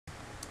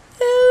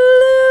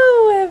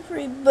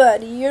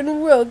everybody,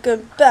 and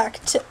welcome back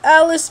to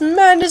Alice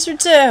Madness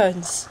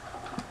Returns!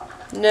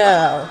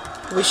 Now,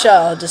 we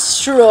shall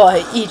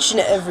destroy each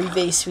and every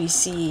vase we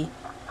see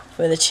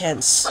for the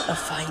chance of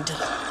finding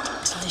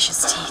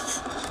delicious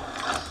teeth.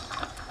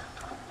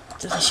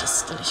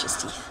 Delicious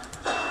teeth.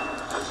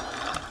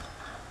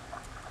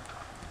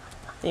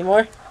 Any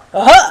more?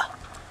 Aha!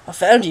 I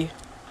found you.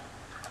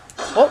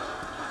 Oh.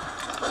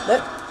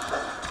 There.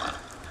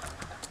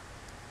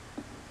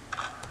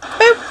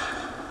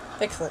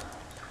 Boop. Excellent.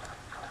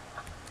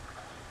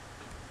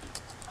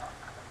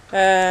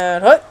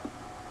 And what?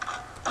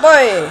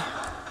 Boy!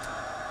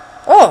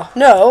 Oh,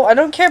 no, I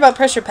don't care about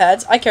pressure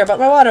pads. I care about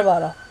my water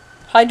bottle.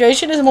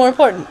 Hydration is more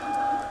important.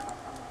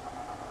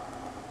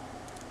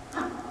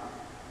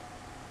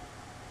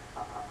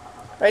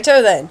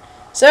 Righto then.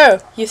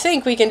 So, you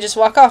think we can just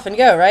walk off and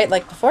go, right?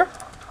 Like before?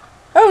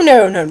 Oh,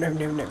 no.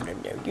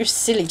 You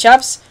silly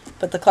chaps.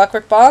 Put the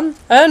clockwork bomb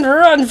and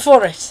run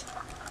for it.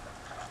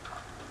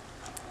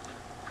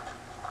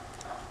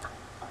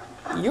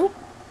 You.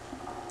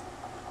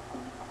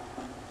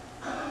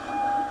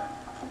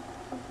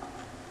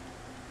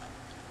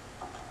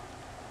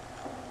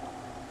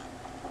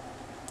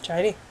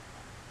 Shiny.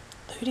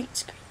 Loading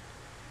screen.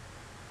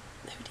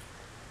 Loading.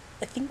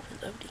 I think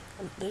we're loading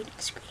on the loading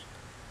screen.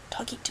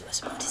 Talking to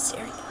us about his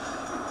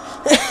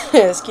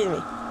area. Excuse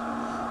me.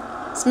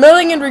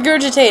 Smelling and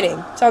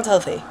regurgitating. Sounds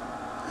healthy.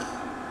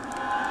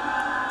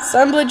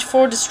 Assemblage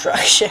for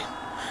destruction.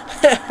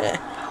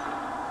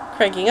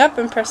 Cranking up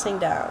and pressing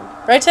down.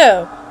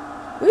 Righto.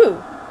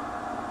 Ooh.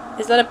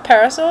 Is that a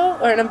parasol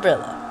or an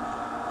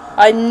umbrella?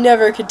 I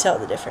never could tell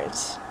the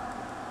difference.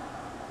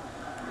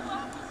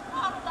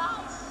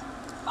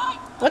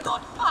 What the?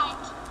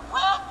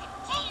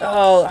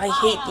 Oh, I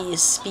hate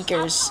these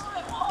speakers.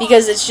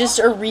 Because it's just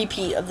a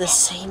repeat of the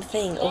same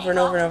thing over and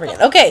over and over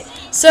again. Okay,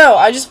 so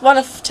I just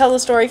want to tell the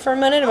story for a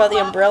minute about the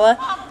umbrella.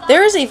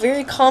 There is a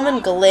very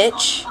common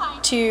glitch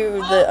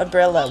to the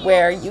umbrella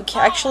where you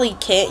actually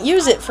can't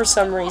use it for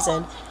some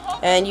reason.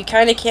 And you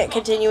kind of can't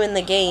continue in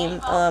the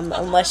game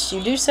unless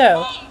you do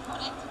so.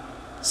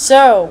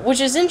 So, which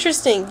is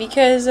interesting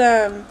because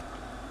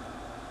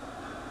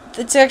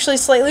it's actually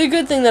slightly a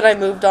good thing that I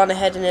moved on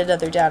ahead in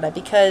another data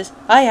because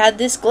I had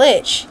this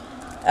glitch.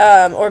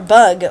 Or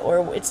bug,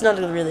 or it's not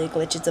really a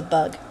glitch, it's a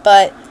bug,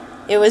 but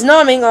it was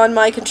nomming on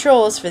my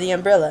controls for the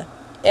umbrella,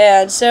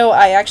 and so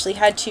I actually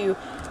had to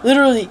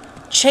literally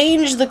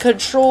change the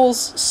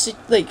controls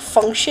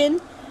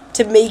function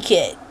to make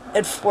it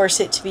and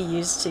force it to be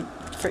used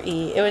for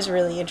E. It was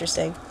really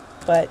interesting,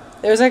 but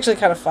it was actually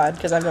kind of fun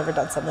because I've never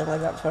done something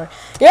like that before.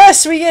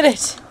 Yes, we get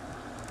it!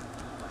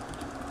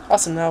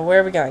 Awesome. Now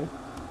where are we going?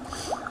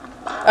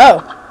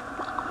 Oh,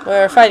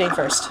 we're fighting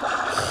first.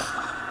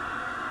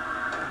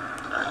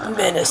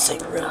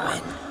 Menacing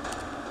ruin.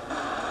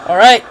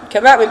 Alright,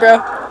 come at me, bro.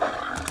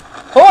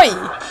 Hoi!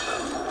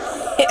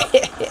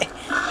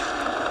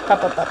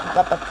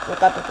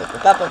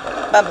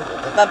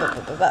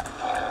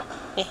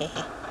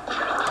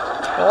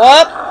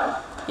 Whoop!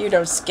 You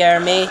don't scare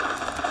me.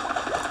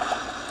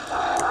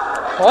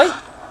 Hoi!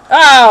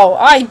 Ow!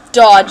 I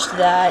dodged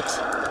that.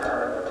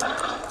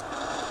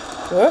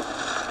 Whoop!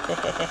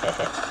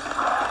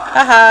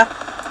 Haha!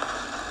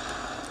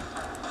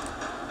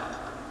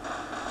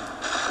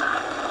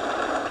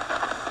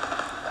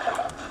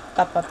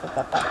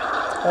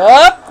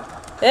 Whoop!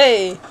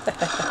 Hey!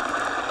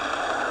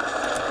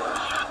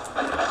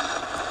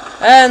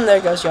 And there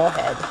goes your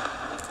head.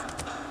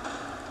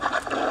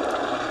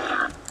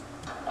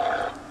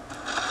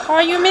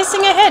 Are you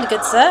missing a head,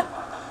 good sir?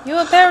 You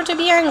appear to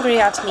be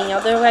angry at me,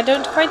 although I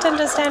don't quite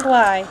understand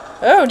why.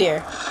 Oh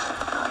dear.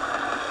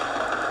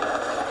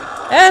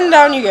 And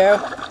down you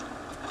go.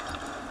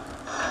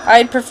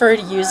 I'd prefer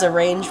to use a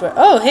ranged weapon.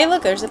 Oh, hey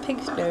look, there's a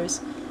pig's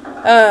nose.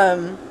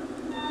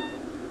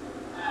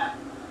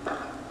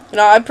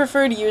 No, I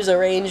prefer to use a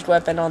ranged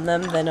weapon on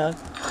them than a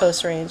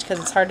close range because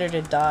it's harder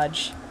to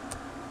dodge,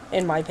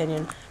 in my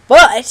opinion.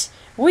 But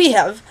we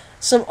have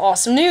some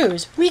awesome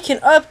news. We can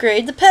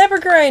upgrade the pepper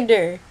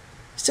grinder,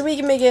 so we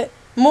can make it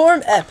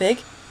more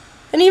epic,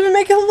 and even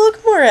make it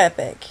look more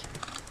epic.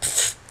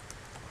 Pfft.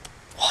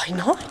 Why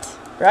not?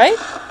 Right?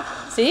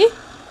 See?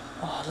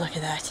 Oh, look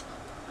at that.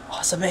 Oh,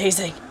 it's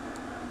amazing.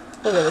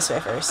 We'll go this way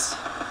first.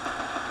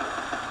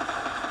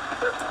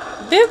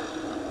 Boop.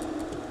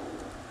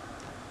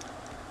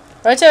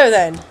 Righto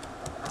then.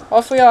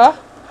 Off we are.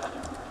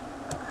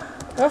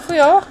 Off we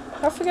are.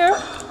 Off we go.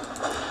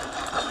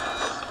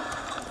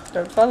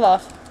 Don't fall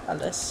off,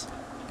 Alice.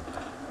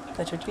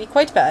 That would be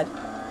quite bad.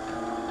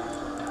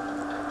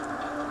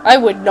 I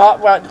would not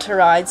want to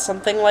ride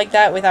something like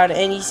that without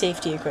any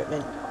safety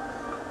equipment.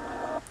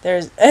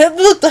 It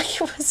looked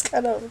like it was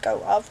gonna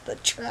go off the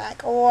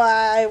track.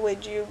 Why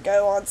would you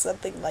go on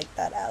something like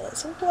that,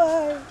 Alice?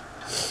 Why?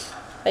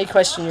 I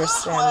question your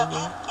sanity.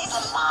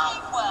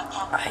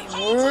 I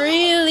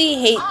really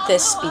hate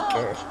this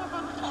speaker.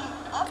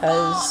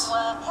 Because...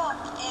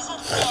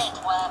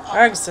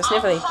 Urgh, so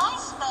sniffly.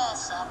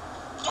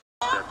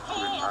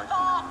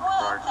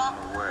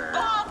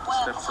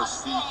 Steps are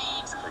steep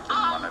taking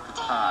one at a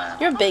time.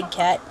 You're a big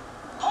cat.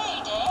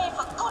 Payday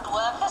for good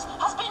workers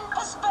has been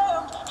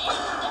postponed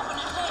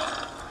indefinitely.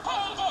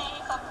 Payday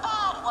for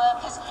bad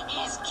workers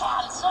is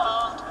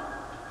cancelled.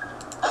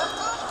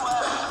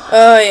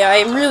 Oh yeah,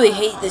 I really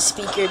hate this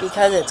speaker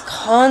because it's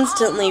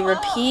constantly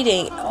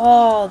repeating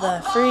all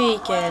the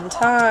freaking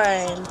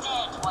time.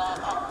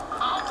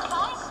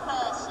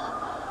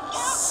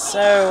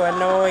 So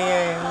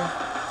annoying.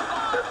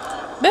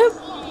 Boop!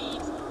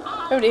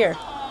 Oh dear.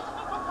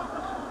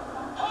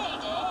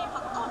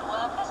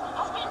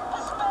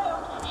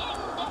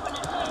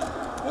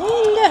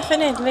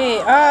 Indefinitely.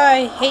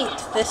 I hate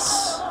this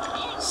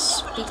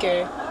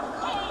speaker.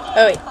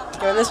 Oh wait,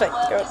 going this way.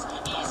 Go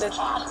this.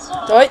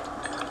 Wait.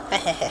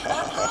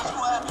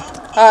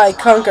 I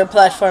conquer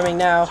platforming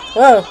now.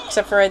 Whoa!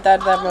 Except for right that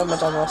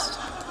moment almost.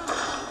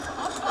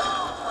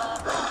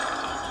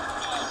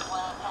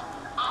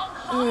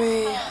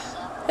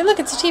 Hey look,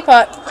 it's a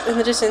teapot in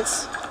the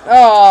distance.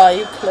 Oh,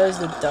 you closed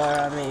the door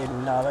on me, you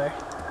knobber.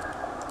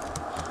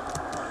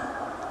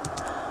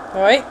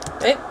 Wait.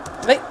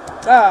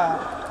 Ah.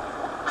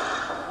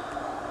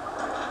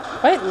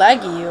 Quite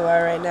laggy you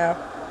are right now.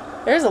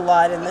 There's a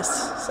lot in this,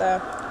 so.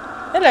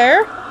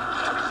 Hello.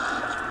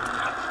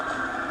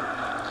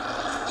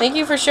 Thank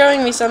you for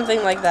showing me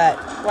something like that.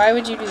 Why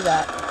would you do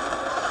that?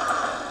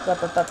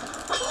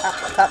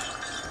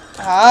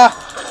 Ah.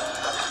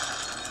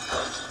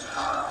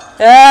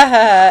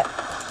 Ah.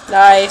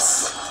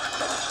 Nice.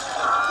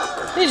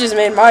 You just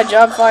made my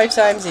job 5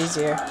 times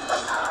easier.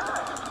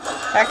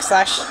 Hack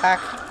slash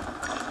hack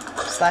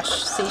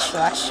slash c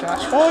slash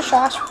slash oh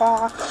slash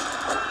fuck.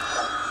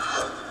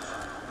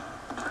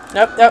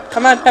 Nope.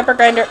 Come on, pepper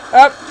grinder.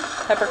 Oh,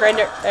 pepper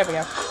grinder. There we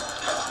go.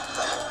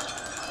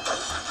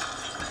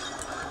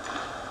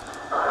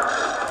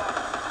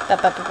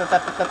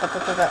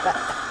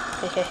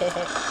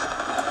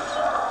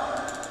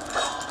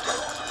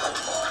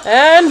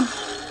 And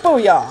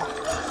booyah!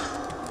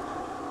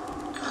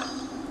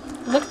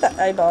 Look at that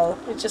eyeball.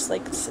 It just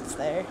like sits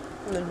there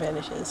and then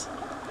vanishes.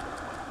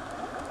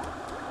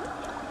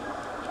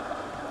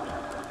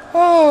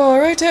 Oh,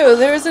 righto.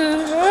 There's a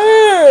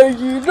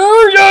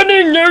no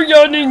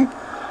yawning.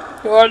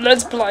 Go on,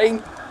 let's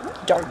play.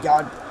 Don't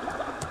yawn.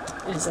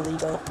 It is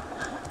illegal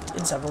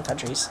in several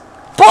countries.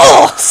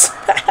 Balls!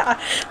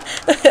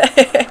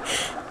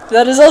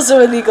 That is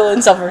also illegal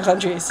in several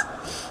countries.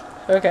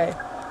 Okay.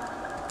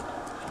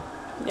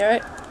 You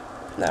alright?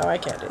 No, I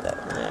can't do that.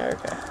 Yeah,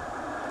 okay.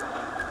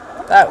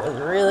 That was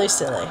really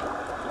silly.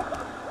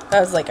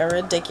 That was like a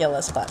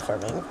ridiculous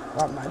platforming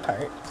on my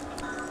part.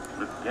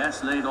 With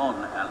gas laid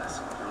on, Alice,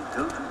 we'll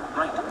go to the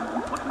right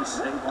and what we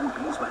say on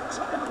beeswax,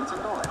 emeralds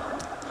and oil.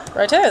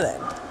 Righto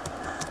then.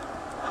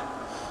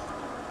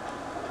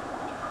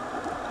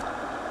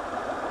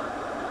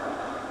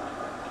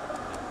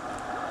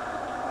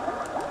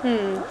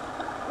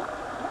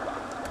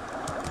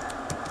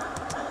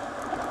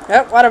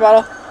 Yep, water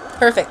bottle.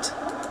 Perfect.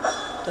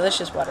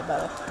 Delicious water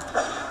bottle.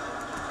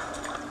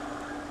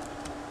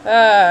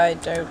 I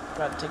don't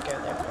want to go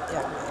there, but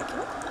yeah, I can.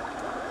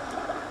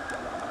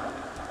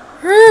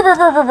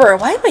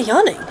 Why am I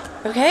yawning?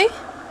 Okay?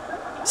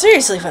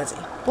 Seriously, Fuzzy.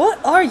 What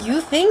are you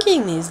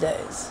thinking these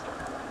days?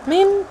 I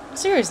mean,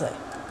 seriously.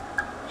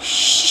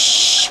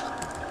 Shh.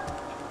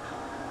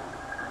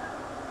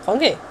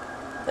 Funky.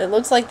 It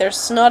looks like they're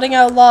snotting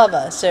out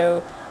lava,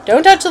 so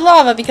don't touch the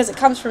lava because it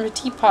comes from a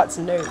teapot's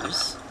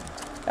nose.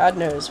 God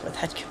knows what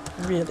that could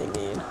really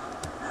mean.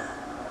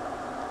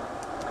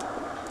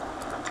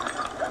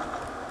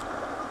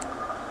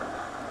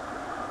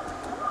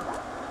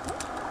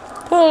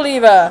 Pull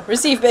lever,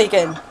 receive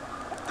bacon.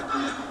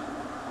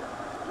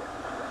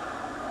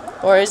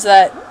 Or is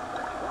that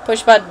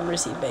push button,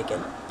 receive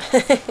bacon?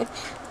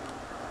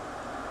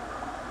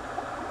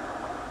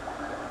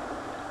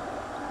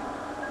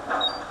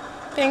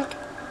 Pink.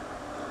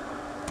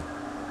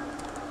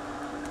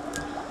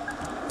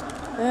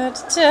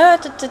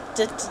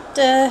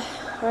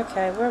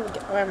 Okay, where am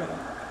I going?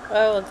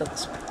 Oh, we'll go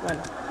this way. Why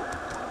not?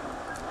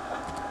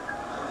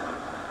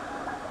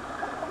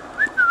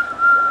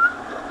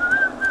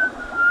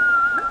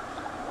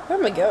 Where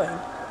am I going?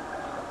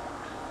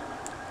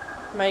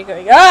 Am I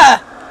going?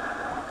 Ah!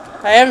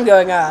 I am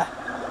going, ah!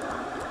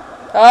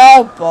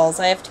 Oh, balls.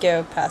 I have to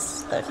go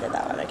past that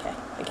one. Okay,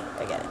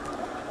 I get it.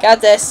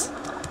 Got this.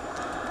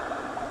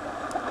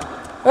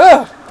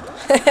 Oh!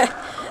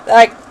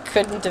 That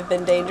couldn't have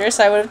been dangerous.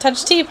 I would have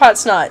touched teapot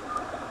snot.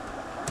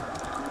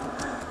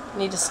 I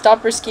need to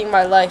stop risking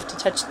my life to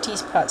touch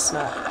teapot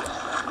snot.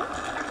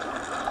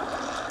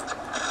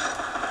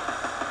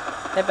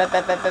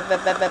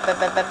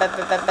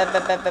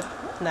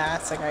 Nah,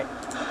 it's alright.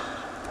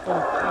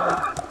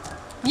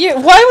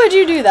 Why would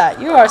you do that?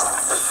 You are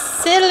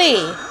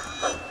silly.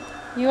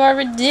 You are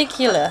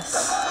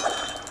ridiculous.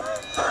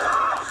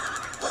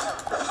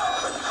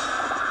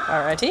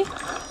 Alrighty.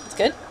 That's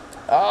good.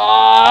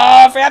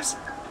 Oh, Fraps!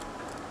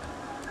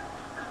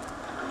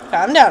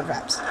 Calm down,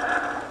 Fraps.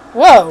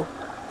 Whoa!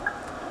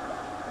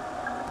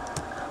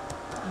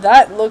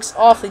 That looks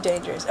awfully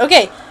dangerous.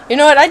 Okay, you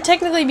know what? I'd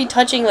technically be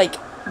touching, like,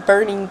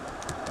 burning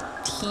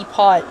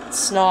teapot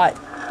snot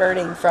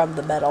burning from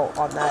the metal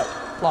on that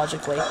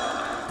logically.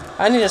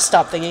 I need to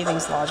stop thinking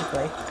things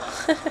logically.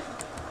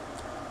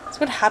 That's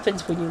what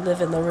happens when you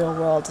live in the real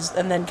world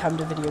and then come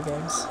to video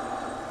games.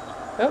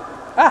 Oh,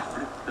 ah!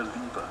 Flip the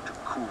lever to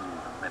cool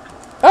the metal.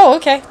 Oh,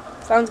 okay.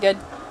 Sounds good.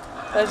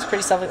 That was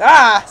pretty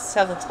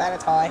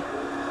self-explanatory.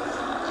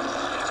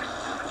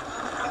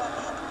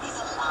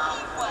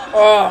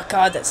 Oh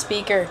god, that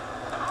speaker.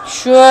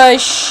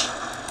 Shush!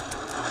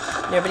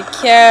 Nobody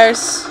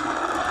cares.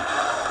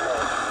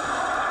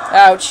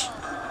 Ouch.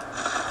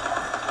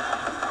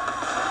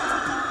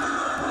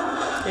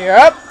 You're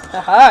up!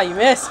 Haha, you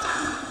missed.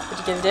 What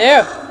you gonna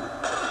do?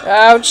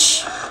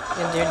 Ouch! You're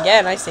gonna do it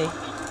again, I see.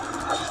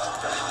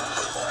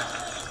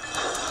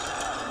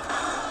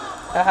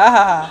 Ha ha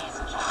ha.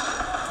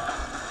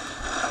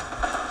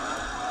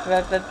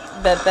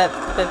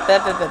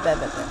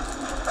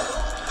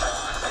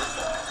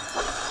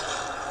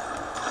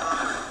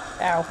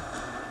 Ow.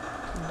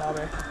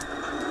 Bummer.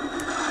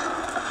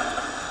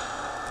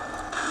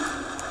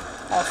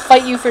 I'll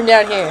fight you from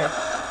down here.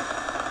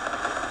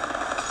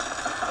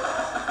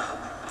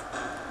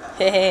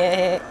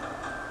 Hehehe.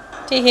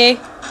 Tee-hee.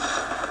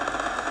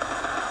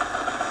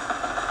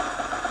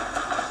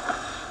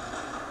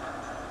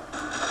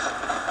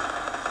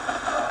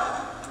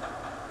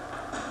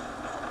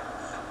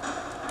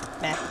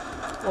 Nah.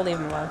 We'll leave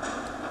him alone.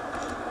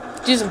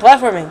 Do some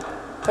platforming.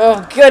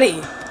 Oh,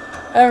 goody.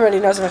 Everybody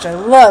knows how much I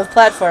love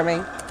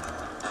platforming.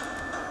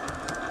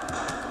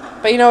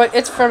 But you know what?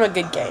 It's from a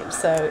good game,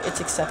 so it's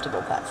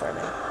acceptable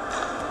platforming.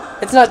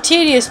 It's not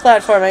tedious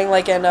platforming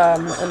like in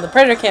the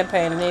Predator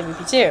campaign in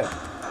AVP2.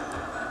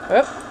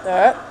 Oh,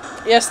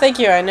 yes, thank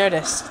you. I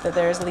noticed that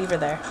there is a lever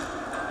there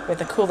with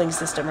a cooling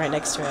system right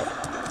next to it.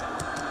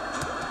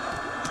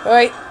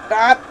 Wait,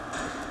 stop.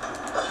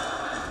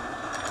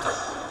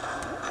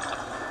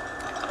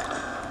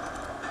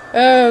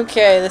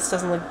 Okay, this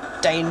doesn't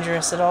look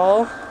dangerous at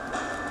all.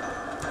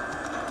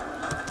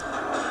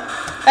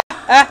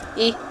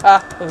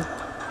 Ooh.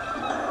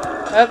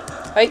 Up,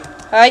 hi.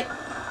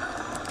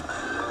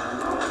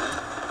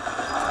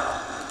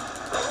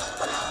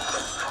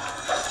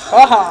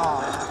 Aha!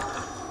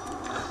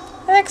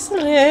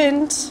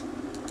 Excellent!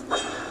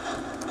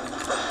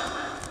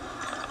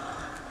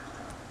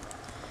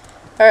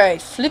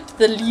 Alright, flip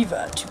the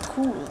lever to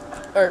cool.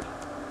 Or,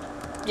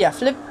 yeah,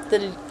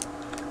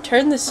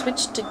 turn the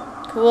switch to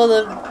cool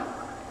the...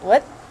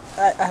 What?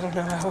 I don't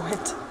know how it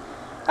went.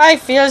 I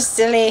feel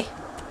silly.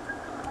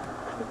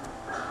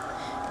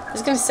 I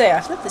was gonna say,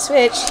 I flip the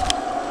switch,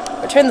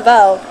 or turn the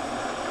valve.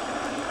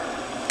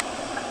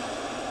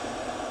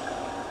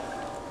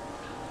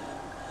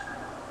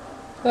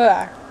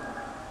 Ugh.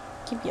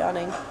 Keep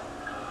yawning.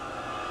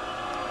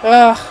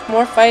 Ugh,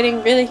 more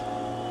fighting, really?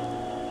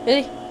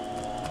 Really?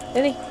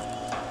 Really?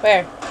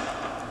 Where?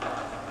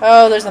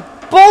 Oh, there's the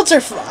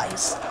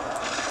bolterflies!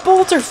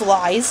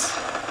 Bolterflies!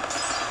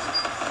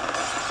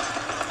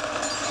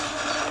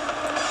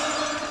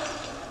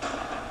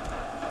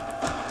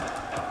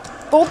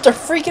 Bolter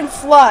freaking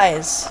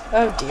flies!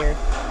 Oh dear.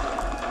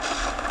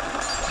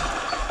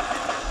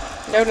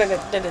 No.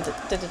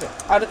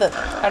 Out of the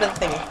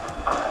thingy.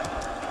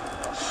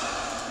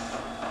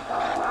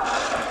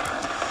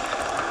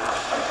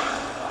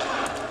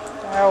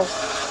 Ow.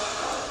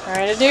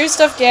 Trying to do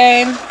stuff,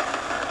 game.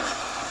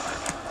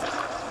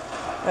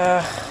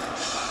 Ugh.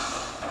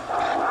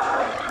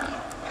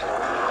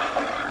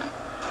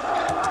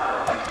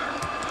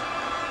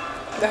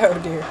 Oh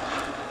dear.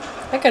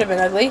 That could have been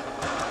ugly.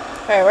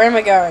 Alright, where am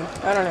I going?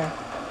 I don't know.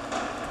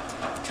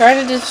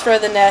 Trying to destroy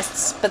the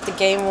nests, but the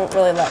game won't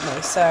really let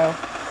me, so...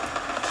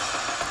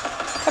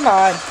 Come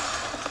on.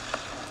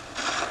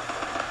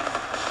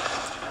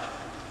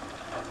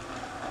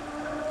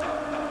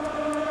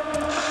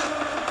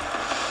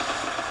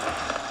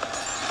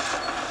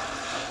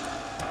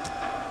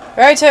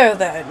 Righto,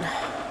 then.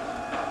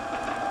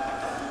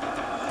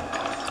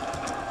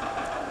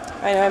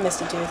 I know I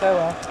missed a tooth, oh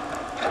well.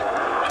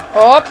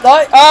 Oh,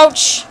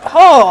 ouch!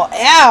 Oh,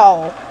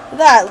 ow!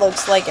 That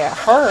looks like it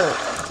hurt.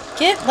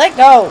 Let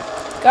go!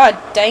 God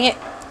dang it.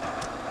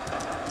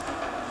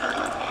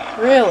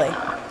 Really?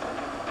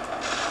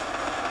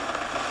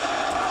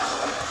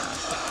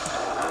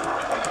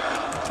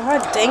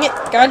 God dang it.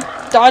 God,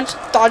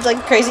 dodge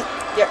like crazy.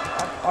 Yeah,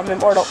 I'm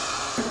immortal.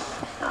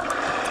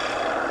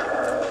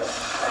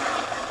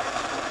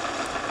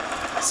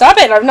 Stop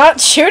it! I'm not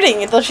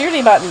shooting! The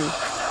shooting button!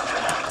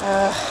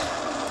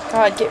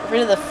 God, get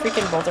rid of the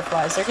freaking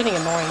bolterflies. They're getting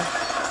annoying.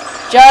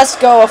 Just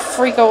go a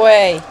freak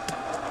away!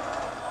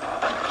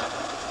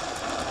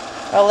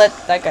 I'll let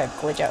that guy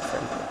glitch out for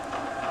a minute.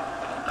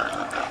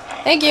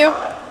 Thank you!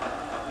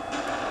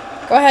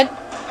 Go ahead.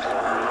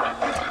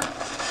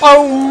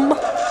 Boom!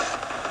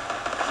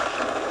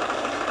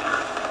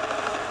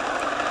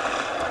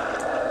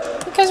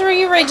 Because were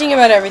you raging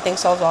about everything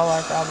solves all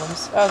our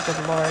problems? Oh, good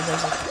lord,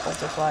 there's a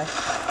bolterfly.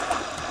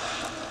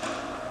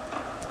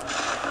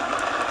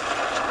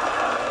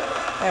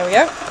 There we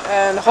go.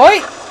 And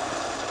hoit!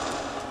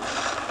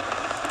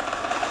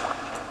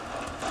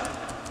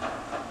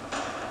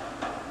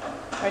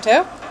 Right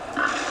too?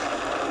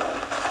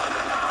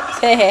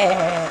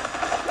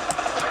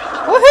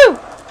 Woohoo!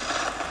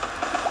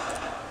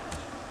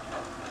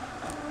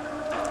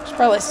 There's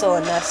probably still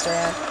a nest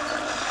around.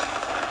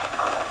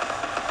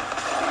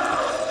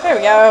 There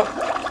we go.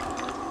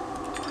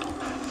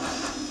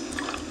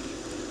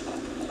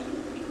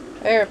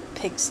 There,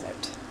 pig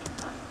snout.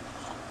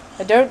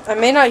 I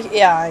may not,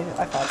 yeah,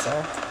 I thought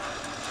so.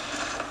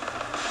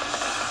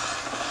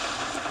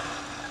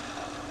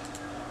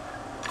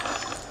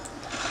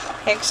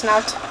 Pig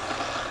snout.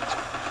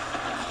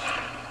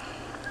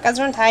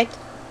 Gesundheit.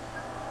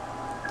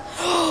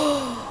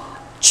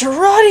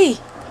 Girardi!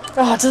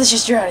 Oh,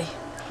 delicious Girardi.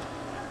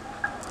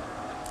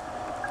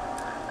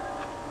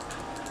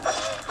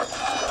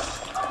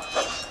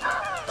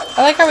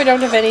 I like how we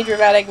don't have any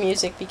dramatic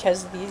music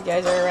because these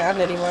guys are around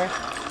anymore.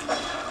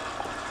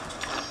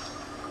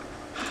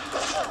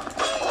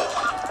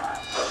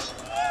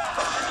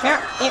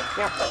 Meow, meow,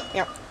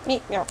 meow,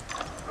 meow, meow.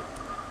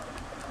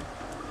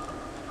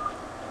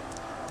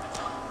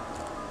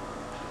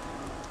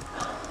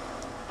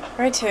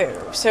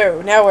 Righto.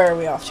 So now where are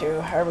we off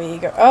to? Are we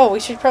go? Oh, we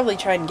should probably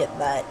try and get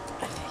that.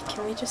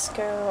 Can we just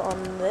go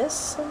on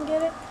this and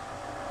get it?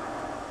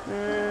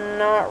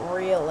 Not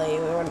really.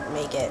 We wouldn't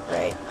make it,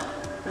 right?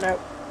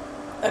 Nope.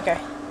 Okay.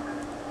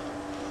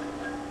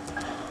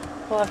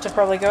 We'll have to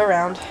probably go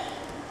around.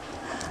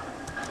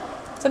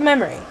 It's a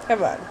memory.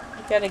 Come on.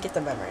 You gotta get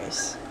the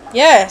memories.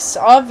 Yes,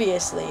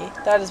 obviously.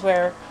 That is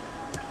where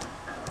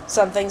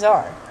some things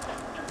are.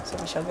 So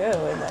we shall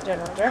go in that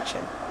general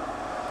direction.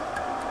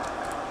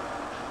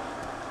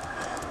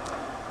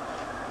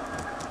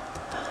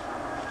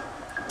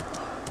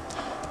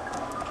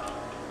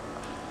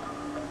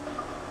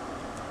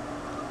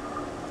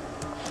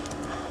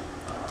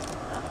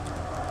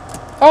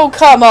 Oh,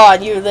 come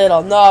on, you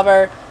little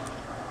knobber.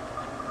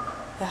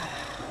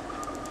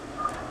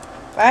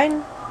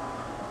 Fine.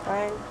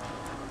 Fine.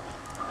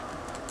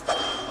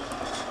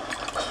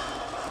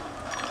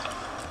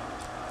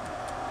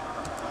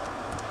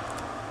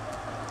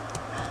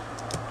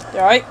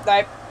 Alright,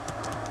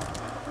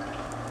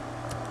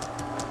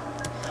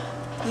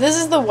 This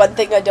is the one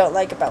thing I don't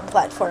like about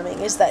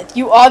platforming, is that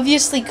you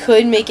obviously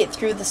could make it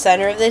through the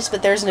center of this,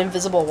 but there's an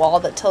invisible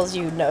wall that tells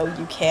you, no,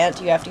 you can't.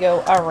 You have to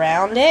go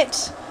around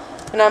it.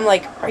 And I'm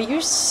like, are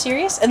you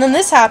serious? And then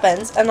this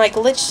happens, and I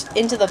glitch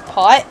into the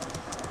pot.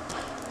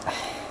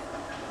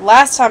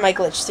 Last time I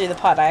glitched through the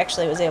pot, I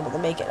actually was able to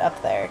make it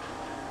up there.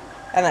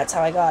 And that's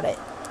how I got it.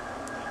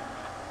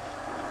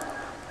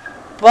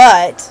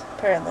 But,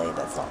 apparently,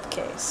 that's not the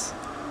case.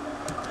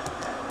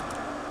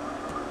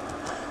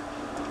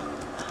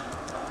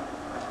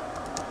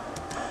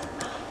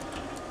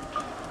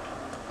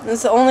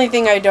 That's the only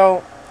thing I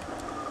don't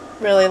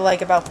really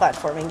like about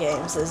platforming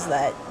games, is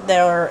that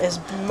there is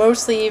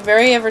mostly,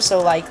 very ever so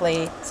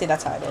likely, see,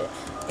 that's how I did it,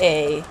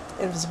 a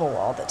invisible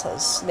wall that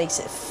makes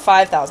it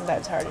 5,000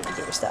 times harder to get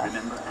your stuff.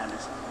 Remember,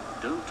 Alice,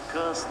 don't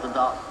curse the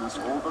darkness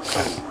or the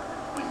cold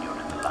when you're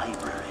in the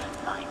library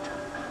at night.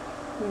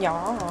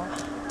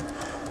 Yeah.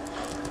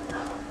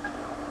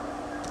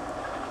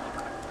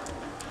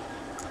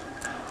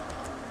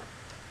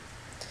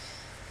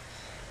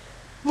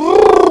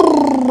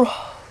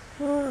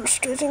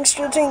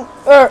 Stretching.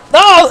 Oh,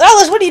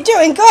 Alice, what are you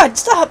doing? God,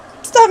 stop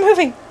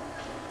moving.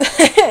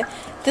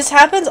 This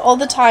happens all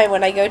the time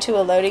when I go to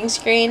a loading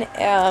screen,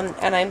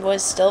 and I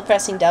was still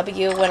pressing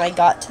W when I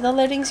got to the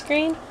loading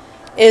screen,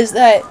 is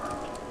that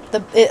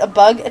a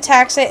bug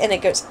attacks it, and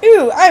it goes,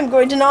 ooh, I'm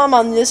going to nom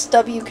on this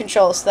W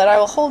control so that I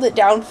will hold it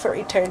down for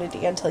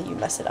eternity until you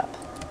mess it up.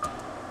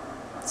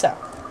 So.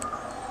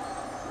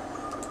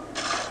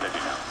 Steady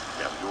now.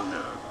 Gather your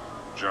nerve.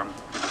 Jump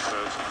with the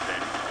first,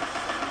 then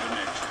the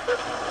next.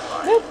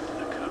 Nope.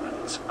 The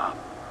current's up.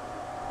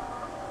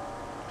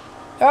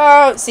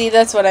 Oh, see,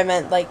 that's what I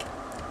meant. Like,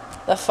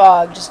 the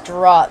fog just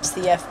drops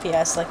the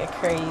FPS like a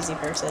crazy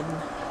person.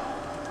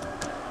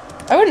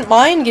 I wouldn't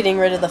mind getting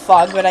rid of the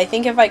fog, but I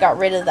think if I got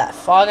rid of that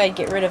fog, I'd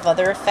get rid of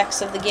other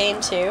effects of the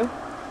game, too.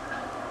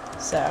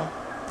 So.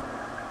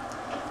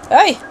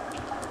 Hey!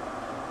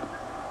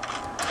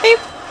 Beep!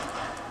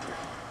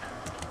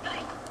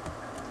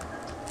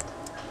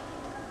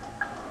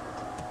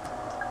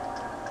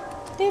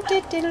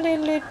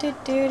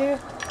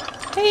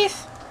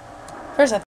 Teeth! First I